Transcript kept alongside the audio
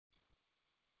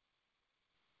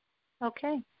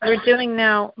Okay, we're doing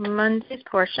now Monday's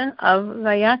portion of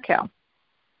Vayakel.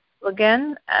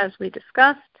 Again, as we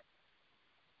discussed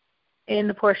in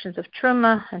the portions of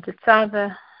Truma and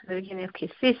Tetzaveh, the beginning of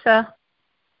Kisisa,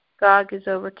 God gives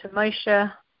over to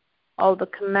Moshe all the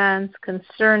commands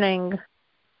concerning the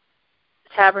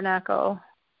tabernacle,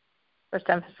 first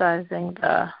emphasizing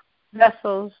the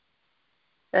vessels,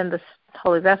 then the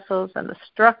holy vessels and the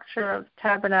structure of the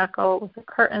tabernacle with the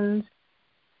curtains,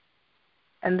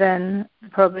 and then the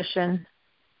prohibition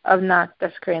of not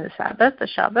desecrating the Sabbath, the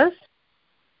Shabbos.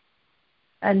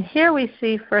 And here we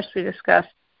see, first we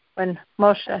discussed when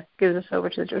Moshe gives us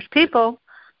over to the Jewish people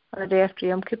on the day after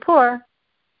Yom Kippur,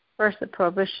 first the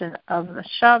prohibition of the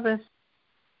Shabbos,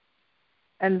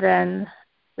 and then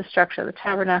the structure of the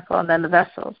tabernacle, and then the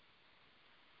vessels.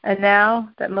 And now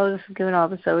that Moses has given all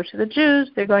this over to the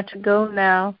Jews, they're going to go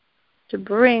now to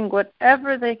bring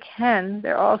whatever they can.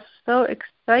 They're all so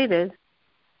excited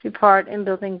to part in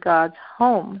building God's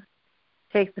home.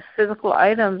 Take the physical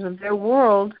items of their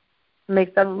world and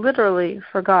make them literally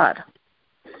for God.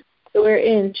 So we're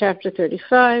in chapter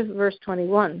 35, verse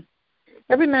 21.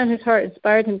 Every man whose heart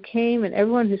inspired him came, and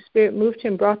everyone whose spirit moved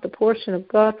him brought the portion of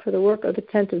God for the work of the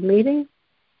tent of meeting,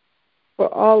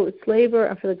 for all its labor,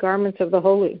 and for the garments of the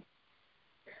holy.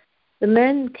 The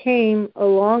men came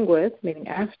along with, meaning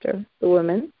after, the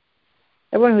women.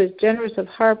 Everyone who is generous of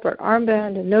heart brought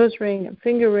armband and nose ring and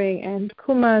finger ring and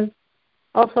kumaz,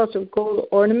 all sorts of gold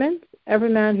ornaments, every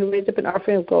man who raised up an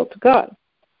offering of gold to God.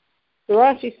 So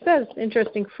Rashi says,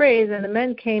 interesting phrase, and the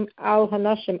men came al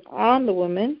hanashim, on the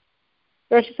women.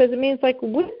 Rashi says it means like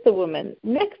with the women,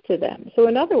 next to them. So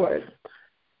in other words,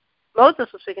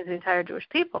 Moses was speaking to the entire Jewish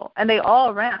people, and they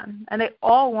all ran, and they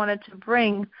all wanted to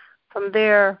bring from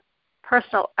their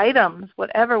personal items,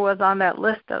 whatever was on that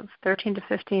list of 13 to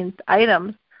 15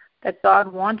 items that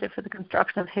God wanted for the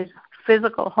construction of his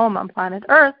physical home on planet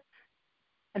Earth.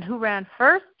 And who ran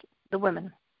first? The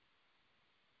women.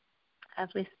 As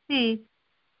we see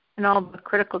in all the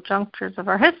critical junctures of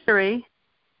our history,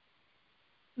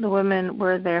 the women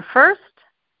were there first,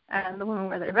 and the women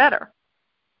were there better.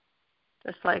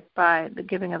 Just like by the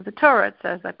giving of the Torah, it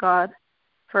says that God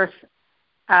first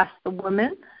asked the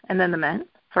women and then the men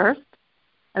first.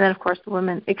 And then, of course, the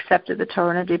women accepted the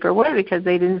Torah in a deeper way because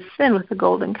they didn't sin with the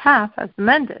golden calf as the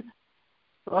men did.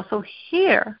 So also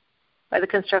here, by the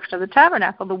construction of the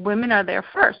tabernacle, the women are there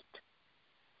first.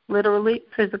 Literally,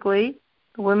 physically,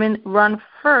 the women run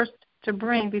first to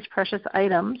bring these precious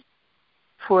items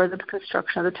for the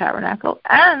construction of the tabernacle.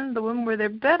 And the women were there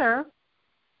better,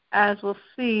 as we'll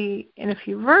see in a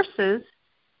few verses.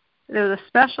 There was a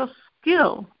special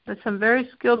skill that some very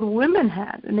skilled women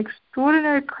had, an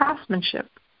extraordinary craftsmanship,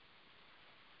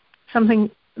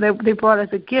 something that they brought as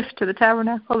a gift to the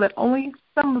tabernacle that only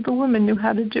some of the women knew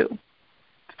how to do,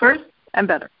 first and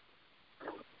better.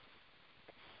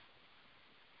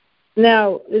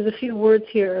 Now, there's a few words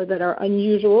here that are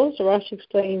unusual. So Rashi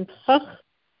explains chach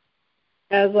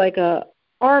as like a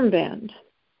armband,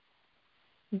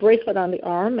 bracelet on the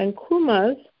arm, and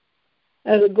kumaz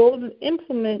as a golden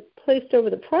implement placed over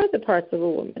the private parts of a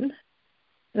woman.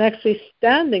 And actually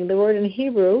standing, the word in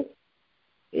Hebrew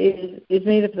is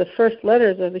made of the first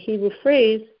letters of the Hebrew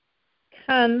phrase,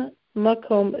 kan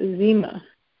makom zima.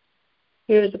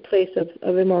 Here is a place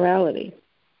of immorality.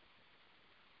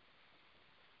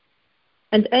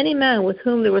 And any man with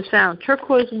whom there was found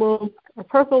turquoise wool, or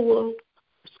purple wool,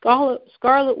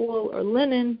 scarlet wool, or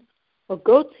linen, or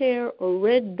goat's hair, or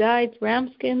red dyed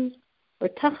ram skins, or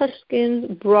tachash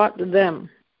skins, brought them.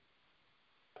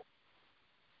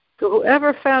 So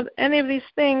whoever found any of these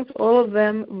things, all of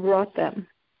them brought them.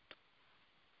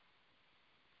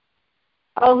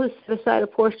 All who set aside a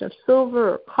portion of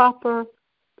silver or copper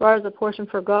brought as a portion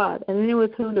for God, and any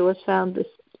with whom there was found this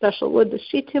special wood, the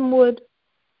shittim wood,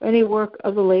 or any work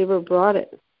of the labor brought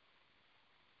it.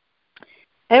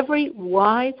 Every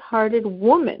wise-hearted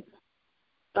woman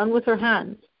done with her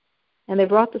hands, and they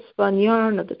brought the spun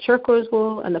yarn of the turquoise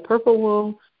wool and the purple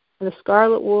wool and the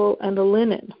scarlet wool and the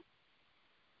linen.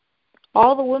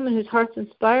 All the women whose hearts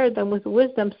inspired them with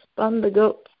wisdom spun the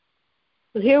goats.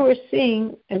 So here we're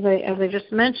seeing, as I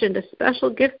just mentioned, a special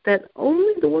gift that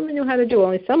only the women knew how to do.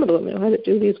 Only some of the women knew how to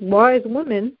do. These wise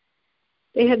women,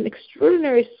 they had an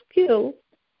extraordinary skill.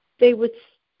 They would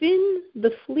spin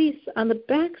the fleece on the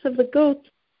backs of the goats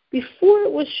before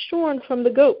it was shorn from the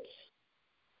goats,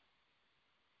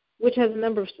 which has a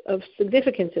number of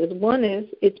significances. One is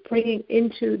it's bringing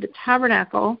into the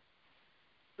tabernacle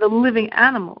the living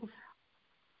animals,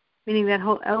 meaning that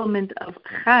whole element of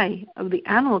chai, of the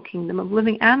animal kingdom, of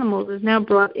living animals, is now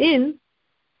brought in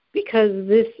because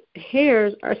these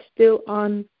hairs are still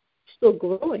on still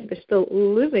growing. They're still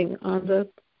living on the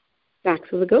backs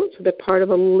of the goats. So they're part of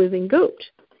a living goat.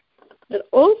 And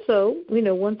also,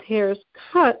 once hair is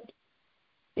cut,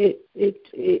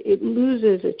 it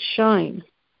loses its shine.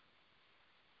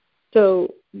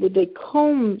 So when they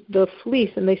combed the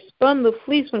fleece and they spun the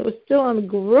fleece when it was still on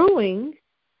growing,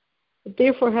 it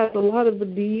therefore has a lot of the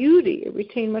beauty. It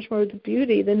retained much more of the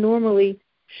beauty than normally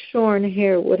shorn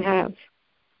hair would have.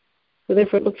 So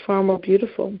therefore it looked far more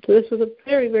beautiful. So this was a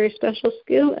very, very special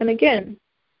skill. And again,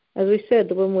 as we said,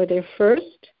 the women were there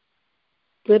first.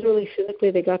 Literally,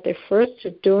 physically, they got there first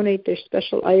to donate their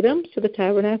special items to the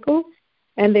tabernacle.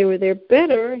 And they were there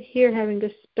better, here having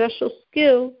this special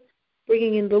skill,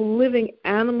 bringing in the living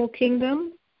animal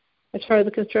kingdom as part of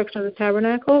the construction of the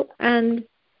tabernacle, and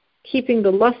keeping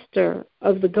the luster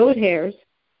of the goat hairs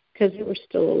because they were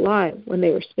still alive when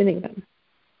they were spinning them.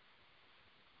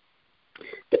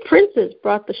 The princes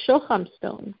brought the shocham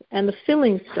stones and the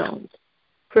filling stones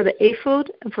for the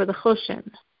ephod and for the choshen.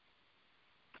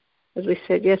 As we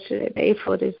said yesterday, the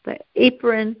ephod is the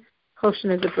apron,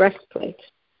 choshen is the breastplate.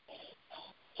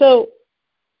 So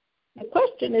the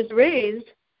question is raised.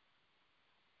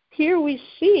 Here we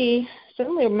see,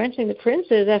 certainly we're mentioning the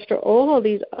princes after all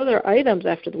these other items,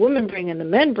 after the women bring and the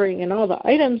men bring and all the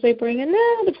items they bring, and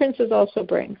now the princes also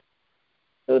bring.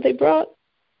 So they brought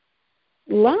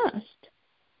last.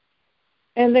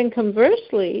 And then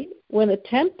conversely, when the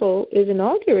temple is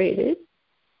inaugurated,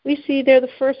 we see they're the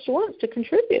first ones to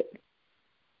contribute.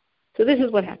 So this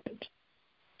is what happened.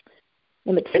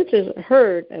 When the princes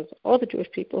heard, as all the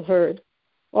Jewish people heard,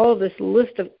 all of this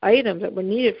list of items that were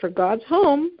needed for God's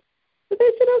home, so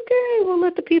they said, okay, we'll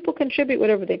let the people contribute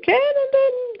whatever they can, and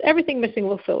then everything missing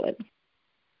will fill in.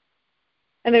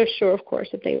 And they were sure, of course,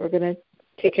 that they were going to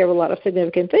take care of a lot of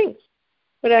significant things.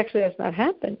 But actually that's not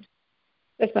happened.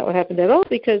 That's not what happened at all,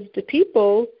 because the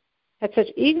people had such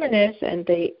eagerness, and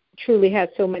they truly had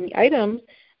so many items,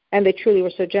 and they truly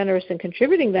were so generous in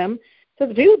contributing them, so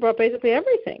the people brought basically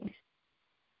everything.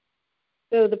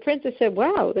 So the princess said,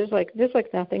 wow, there's like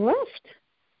nothing left.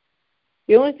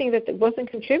 The only thing that wasn't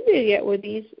contributed yet were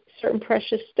these certain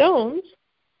precious stones,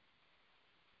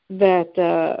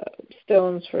 that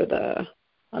stones for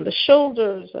on the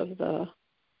shoulders of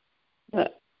the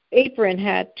apron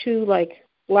had two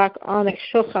black onyx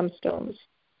shocham stones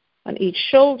on each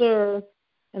shoulder,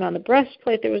 and on the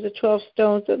breastplate there was 12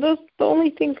 stones. So the only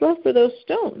things left were those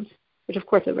stones, which of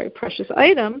course are very precious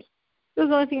items. Those are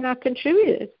the only thing not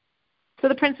contributed. So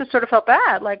the princess sort of felt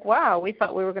bad, wow, we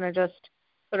thought we were going to just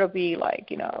sort of be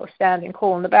standing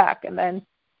cool in the back and then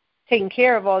taking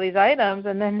care of all these items,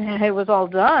 and then it was all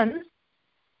done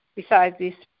besides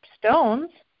these stones.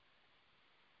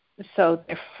 So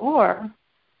therefore,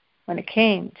 when it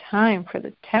came time for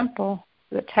the temple,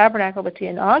 the tabernacle to be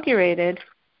inaugurated,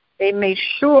 they made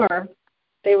sure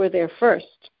they were there first.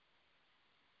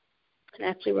 And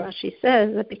actually Rashi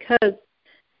says that because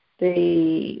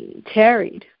they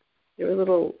tarried, they were a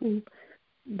little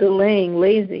delaying,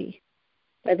 lazy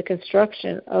by the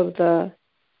construction of the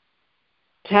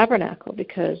tabernacle,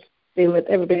 because they let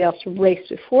everybody else race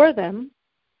before them.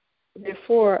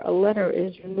 Therefore, a letter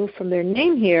is removed from their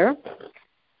name here.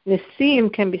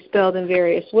 Nisim can be spelled in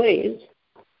various ways,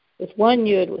 with one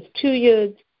yud, with two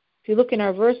yuds. If you look in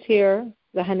our verse here,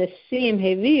 the Hanisim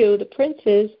Heviu, the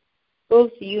princes,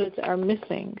 both yuds are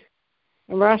missing.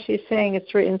 And Rashi is saying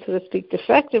it's written, so to speak,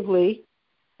 defectively,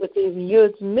 with these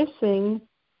yuds missing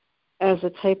as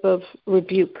a type of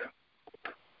rebuke.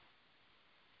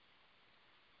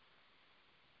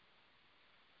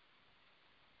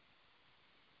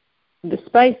 The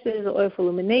spices, the oil for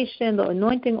illumination, the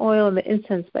anointing oil, and the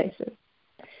incense spices.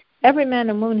 Every man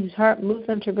and woman whose heart moved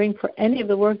them to bring for any of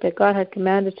the work that God had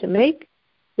commanded to make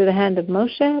through the hand of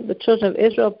Moshe, the children of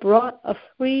Israel brought a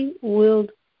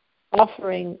free-willed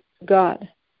offering to God.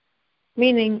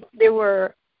 Meaning there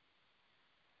were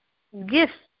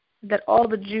gifts that all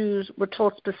the Jews were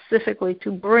told specifically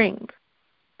to bring,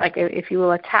 like if you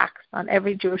will, a tax on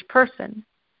every Jewish person.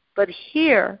 But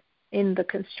here, in the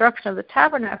construction of the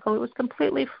tabernacle, it was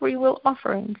completely free will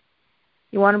offering.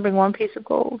 You want to bring one piece of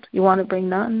gold? You want to bring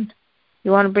none?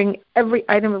 You want to bring every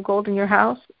item of gold in your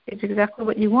house? It's exactly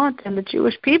what you want. And the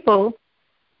Jewish people,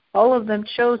 all of them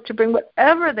chose to bring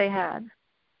whatever they had,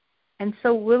 and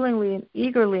so willingly and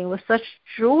eagerly and with such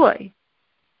joy,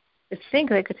 to think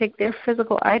they could take their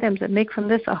physical items and make from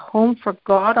this a home for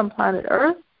God on planet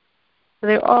Earth. So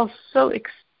they're all so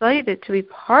excited to be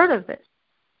part of it.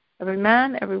 Every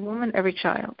man, every woman, every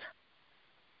child.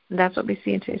 And that's what we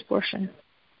see in today's portion.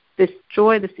 This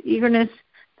joy, this eagerness,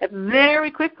 that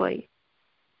very quickly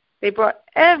they brought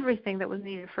everything that was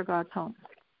needed for God's home.